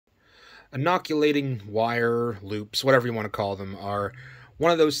Inoculating wire loops, whatever you want to call them, are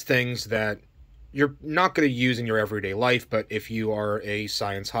one of those things that you're not going to use in your everyday life, but if you are a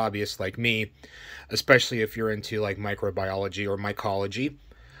science hobbyist like me, especially if you're into like microbiology or mycology,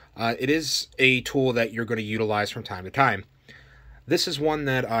 it is a tool that you're going to utilize from time to time. This is one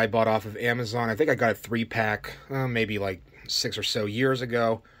that I bought off of Amazon. I think I got a 3-pack, maybe like 6 or so years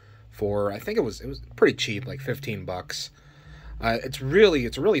ago for, I think it was pretty cheap, like 15 bucks. It's a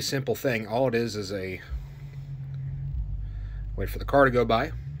really simple thing. All it is a, wait for the car to go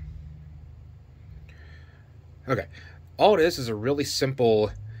by. Okay, all it is a really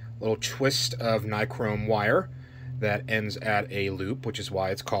simple little twist of nichrome wire that ends at a loop, which is why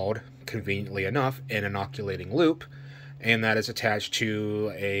it's called, conveniently enough, an inoculating loop. And that is attached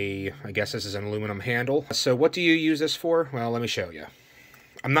to a, I guess this is an aluminum handle. So what do you use this for? Well, let me show you.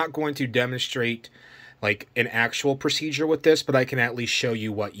 I'm not going to demonstrate like an actual procedure with this, but I can at least show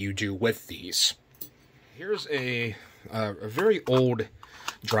you what you do with these. Here's a very old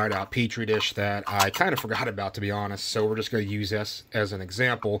dried out petri dish that I kind of forgot about, to be honest. So we're just going to use this as an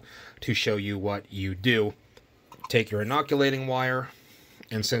example to show you what you do. Take your inoculating wire,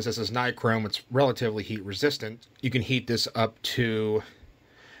 and since this is nichrome, it's relatively heat resistant. You can heat this up to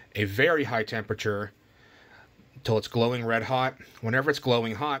a very high temperature till it's glowing red hot. Whenever it's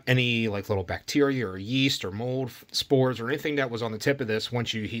glowing hot, any like little bacteria or yeast or mold spores or anything that was on the tip of this,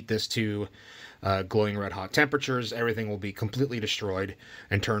 once you heat this to glowing red hot temperatures, everything will be completely destroyed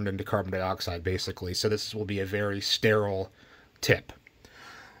and turned into carbon dioxide, basically. So this will be a very sterile tip.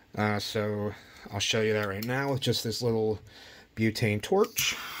 So I'll show you that right now with just this little butane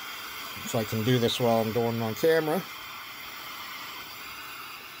torch. If I can do this while I'm doing it on camera.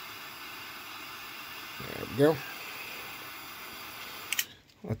 There we go.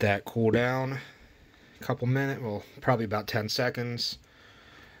 Let that cool down a couple minutes, well, probably about 10 seconds.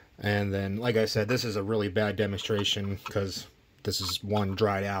 And then, like I said, this is a really bad demonstration because this is one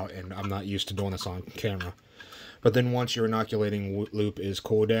dried out and I'm not used to doing this on camera. But then once your inoculating loop is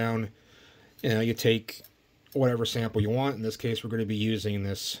cooled down, you know, you take whatever sample you want. In this case, we're going to be using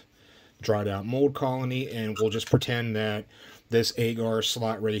this dried out mold colony, and we'll just pretend that this agar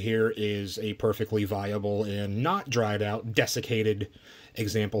slot right here is a perfectly viable and not dried out, desiccated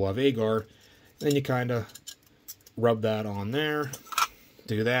example of agar. Then you kind of rub that on there,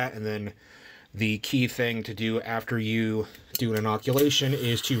 do that, and then the key thing to do after you do an inoculation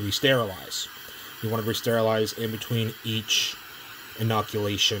is to re-sterilize. You want to re-sterilize in between each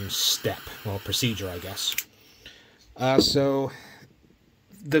inoculation step, well, procedure, I guess. So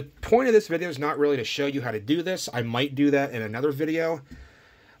the point of this video is not really to show you how to do this. I might do that in another video,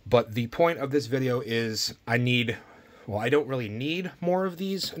 but the point of this video is I don't really need more of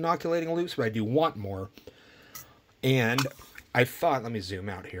these inoculating loops, but I do want more. And I thought, let me zoom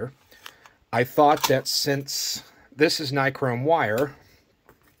out here. I thought that since this is nichrome wire,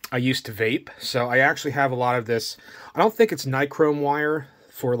 I used to vape, so I actually have a lot of this. I don't think it's nichrome wire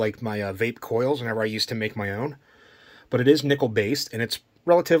for like my vape coils whenever I used to make my own, but it is nickel based and it's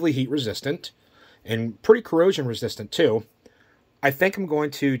relatively heat resistant and pretty corrosion resistant too. I think I'm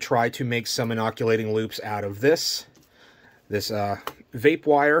going to try to make some inoculating loops out of this vape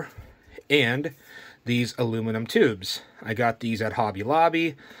wire and these aluminum tubes. I got these at Hobby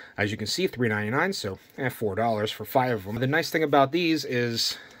Lobby. As you can see, $3.99, so $4 for 5 of them. The nice thing about these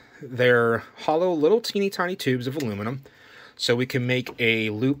is they're hollow little teeny tiny tubes of aluminum, so we can make a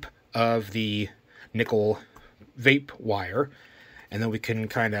loop of the nickel vape wire, and then we can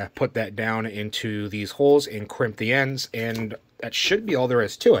kind of put that down into these holes and crimp the ends, and that should be all there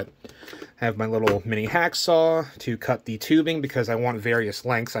is to it. I have my little mini hacksaw to cut the tubing because I want various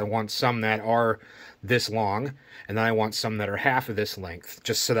lengths. I want some that are this long, and then I want some that are half of this length,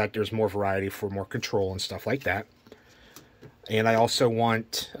 just so that there's more variety for more control and stuff like that. And I also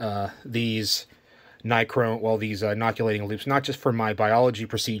want these inoculating loops, not just for my biology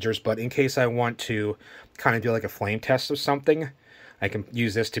procedures, but in case I want to kind of do like a flame test of something, I can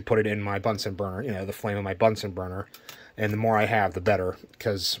use this to put it in my Bunsen burner, you know, the flame of my Bunsen burner. And the more I have, the better,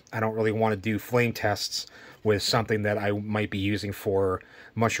 because I don't really want to do flame tests with something that I might be using for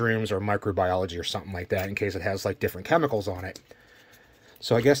mushrooms or microbiology or something like that, in case it has like different chemicals on it.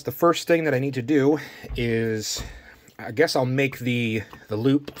 So I guess the first thing that I need to do is, I guess I'll make the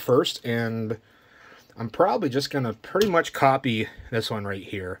loop first, and I'm probably just going to pretty much copy this one right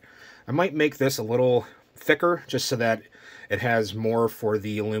here. I might make this a little thicker just so that it has more for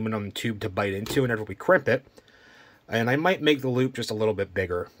the aluminum tube to bite into whenever we crimp it. And I might make the loop just a little bit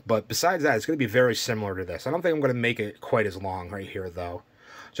bigger. But besides that, it's going to be very similar to this. I don't think I'm going to make it quite as long right here, though.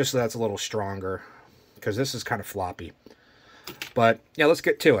 Just so that's a little stronger, because this is kind of floppy. But, yeah, let's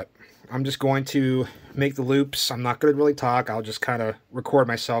get to it. I'm just going to make the loops. I'm not going to really talk. I'll just kind of record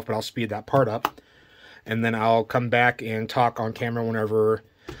myself, but I'll speed that part up. And then I'll come back and talk on camera whenever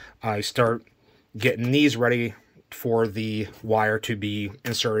I start getting these ready for the wire to be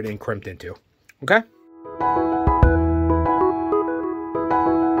inserted and crimped into. Okay?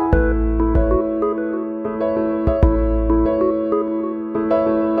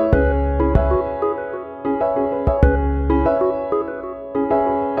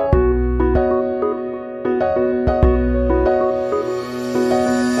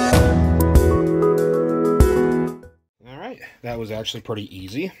 That was actually pretty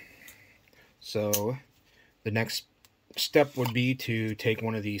easy. So the next step would be to take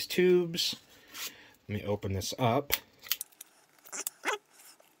one of these tubes. Let me open this up.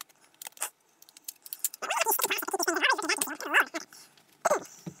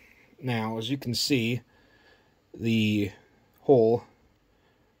 Now, as you can see, the hole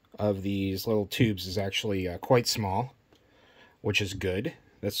of these little tubes is actually quite small, which is good.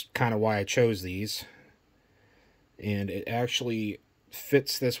 That's kind of why I chose these. And it actually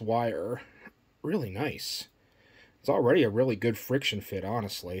fits this wire really nice. It's already a really good friction fit,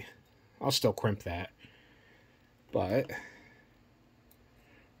 honestly. I'll still crimp that. But, let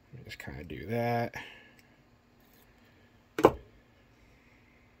me just kind of do that.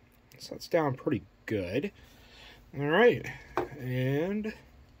 So it's down pretty good. Alright, and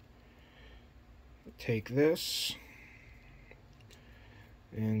take this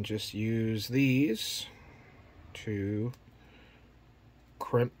and just use these to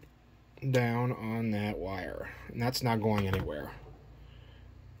crimp down on that wire, and that's not going anywhere.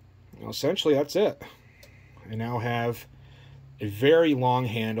 Well, essentially that's it. I now have a very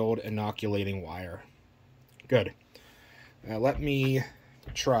long-handled inoculating wire. Good. Now let me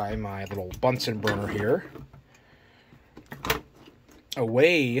try my little Bunsen burner here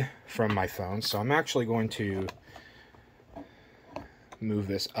away from my phone, so I'm actually going to move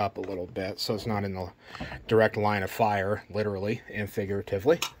this up a little bit so it's not in the direct line of fire, literally and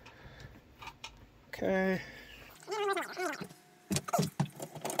figuratively. Okay.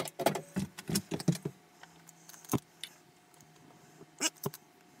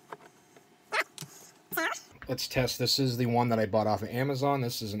 Let's test. This is the one that I bought off of Amazon.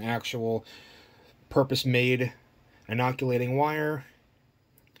 This is an actual purpose-made inoculating wire,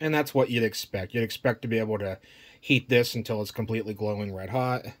 and that's what you'd expect. You'd expect to be able to heat this until it's completely glowing red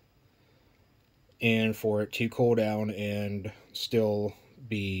hot, and for it to cool down and still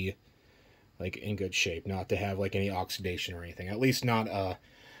be like in good shape, not to have like any oxidation or anything, at least not a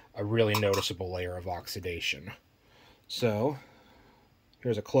really noticeable layer of oxidation. So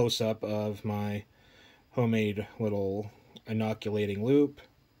here's a close-up of my homemade little inoculating loop.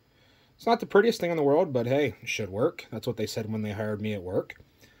 It's not the prettiest thing in the world, but hey, it should work. That's what they said when they hired me at work.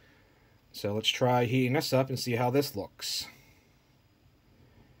 So let's try heating this up and see how this looks.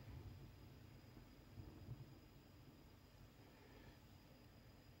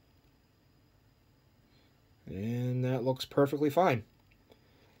 And that looks perfectly fine.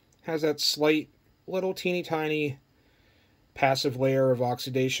 Has that slight little teeny tiny passive layer of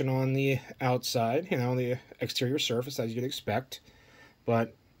oxidation on the outside, you know, the exterior surface as you'd expect.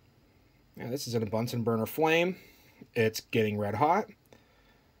 But yeah, this is in a Bunsen burner flame. It's getting red hot.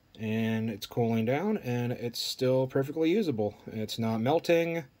 And it's cooling down, and it's still perfectly usable. It's not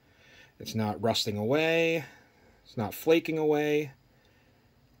melting, it's not rusting away, it's not flaking away.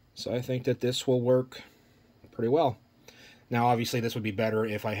 So I think that this will work pretty well. Now obviously this would be better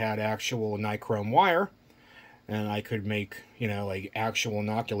if I had actual nichrome wire, and I could make, you know, like actual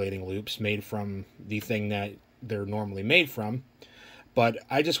inoculating loops made from the thing that they're normally made from. But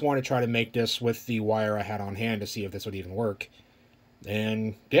I just want to try to make this with the wire I had on hand to see if this would even work.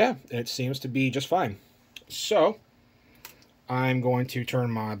 And yeah, it seems to be just fine. So I'm going to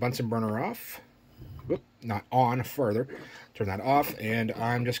turn my Bunsen burner off. Whoop, not on, further. Turn that off, and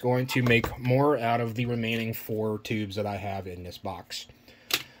I'm just going to make more out of the remaining 4 tubes that I have in this box.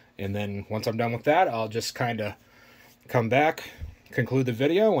 And then once I'm done with that, I'll just kind of come back, conclude the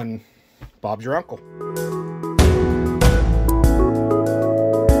video, and Bob's your uncle.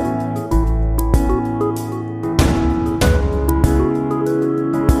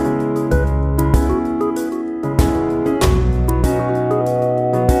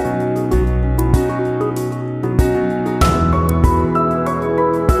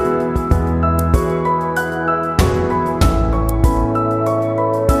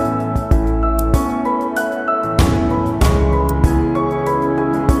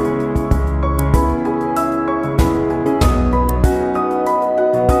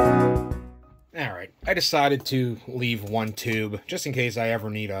 decided to leave one tube just in case I ever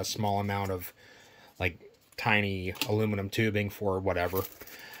need a small amount of like tiny aluminum tubing for whatever.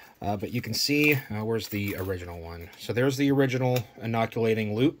 But you can see, where's the original one? So there's the original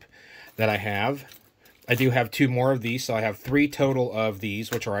inoculating loop that I have. I do have 2 more of these, so I have 3 total of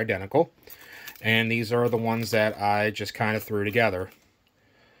these, which are identical. And these are the ones that I just kind of threw together.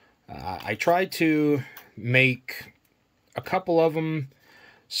 I tried to make a couple of them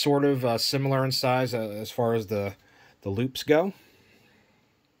sort of similar in size as far as the loops go.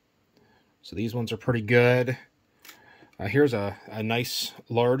 So these ones are pretty good. Here's a nice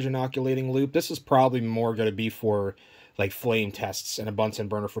large inoculating loop. This is probably more going to be for like flame tests and a Bunsen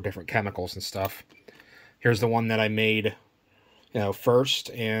burner for different chemicals and stuff. Here's the one that I made,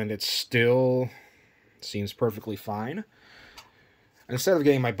 first, and it still seems perfectly fine. Instead of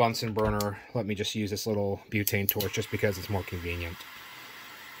getting my Bunsen burner, let me just use this little butane torch just because it's more convenient.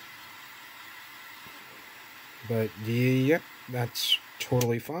 But yep, that's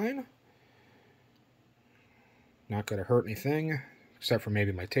totally fine. Not going to hurt anything, except for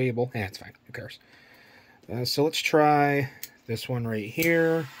maybe my table. It's fine. Who cares? So let's try this one right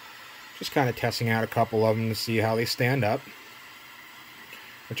here. Just kind of testing out a couple of them to see how they stand up.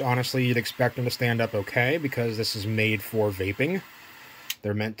 Which honestly, you'd expect them to stand up okay because this is made for vaping.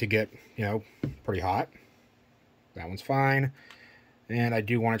 They're meant to get, pretty hot. That one's fine. And I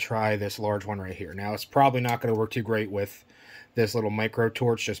do want to try this large one right here. Now, it's probably not going to work too great with this little micro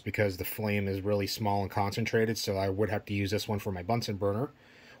torch just because the flame is really small and concentrated, so I would have to use this one for my Bunsen burner,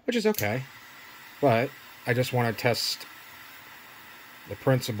 which is okay. But I just want to test the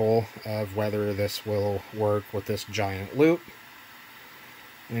principle of whether this will work with this giant loop.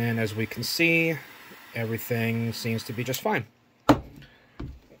 And as we can see, everything seems to be just fine.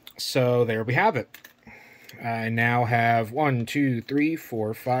 So there we have it. I now have 1, 2, 3,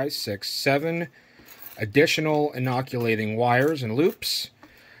 4, 5, 6, 7 additional inoculating wires and loops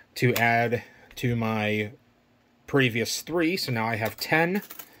to add to my previous 3. So now I have 10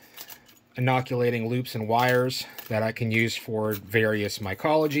 inoculating loops and wires that I can use for various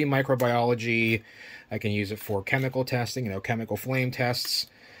mycology, microbiology. I can use it for chemical testing, chemical flame tests.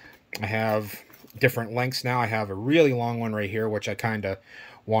 I have different lengths now. I have a really long one right here, which I kind of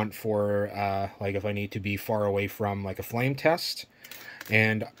want for like if I need to be far away from like a flame test.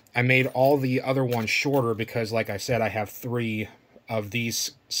 And I made all the other ones shorter because, like I said, I have 3 of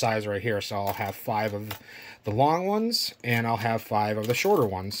these size right here. So I'll have 5 of the long ones and I'll have 5 of the shorter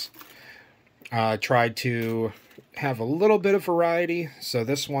ones. Tried to have a little bit of variety. So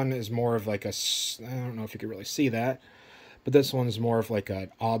this one is more of like I don't know if you can really see that, but this one is more of like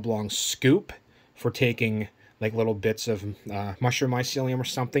an oblong scoop for taking like little bits of mushroom mycelium or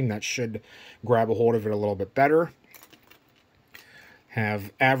something. That should grab a hold of it a little bit better.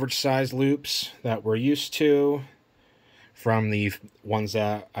 Have average size loops that we're used to from the ones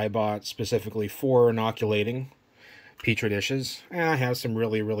that I bought specifically for inoculating petri dishes. And I have some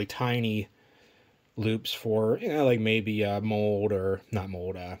really, really tiny loops for, like maybe mold or not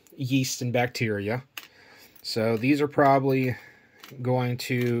mold, yeast and bacteria. So these are probably going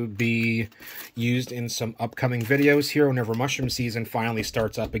to be used in some upcoming videos here whenever mushroom season finally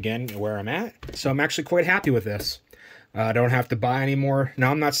starts up again where I'm at. So I'm actually quite happy with this. I don't have to buy any more.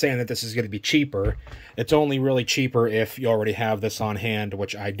 Now, I'm not saying that this is going to be cheaper. It's only really cheaper if you already have this on hand,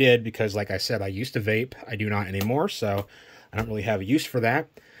 which I did because, like I said, I used to vape. I do not anymore, so I don't really have a use for that.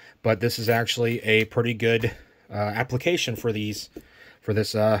 But this is actually a pretty good application for this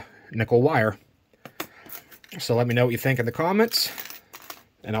nickel wire. So let me know what you think in the comments,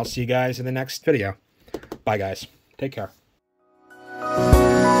 and I'll see you guys in the next video. Bye, guys. Take care.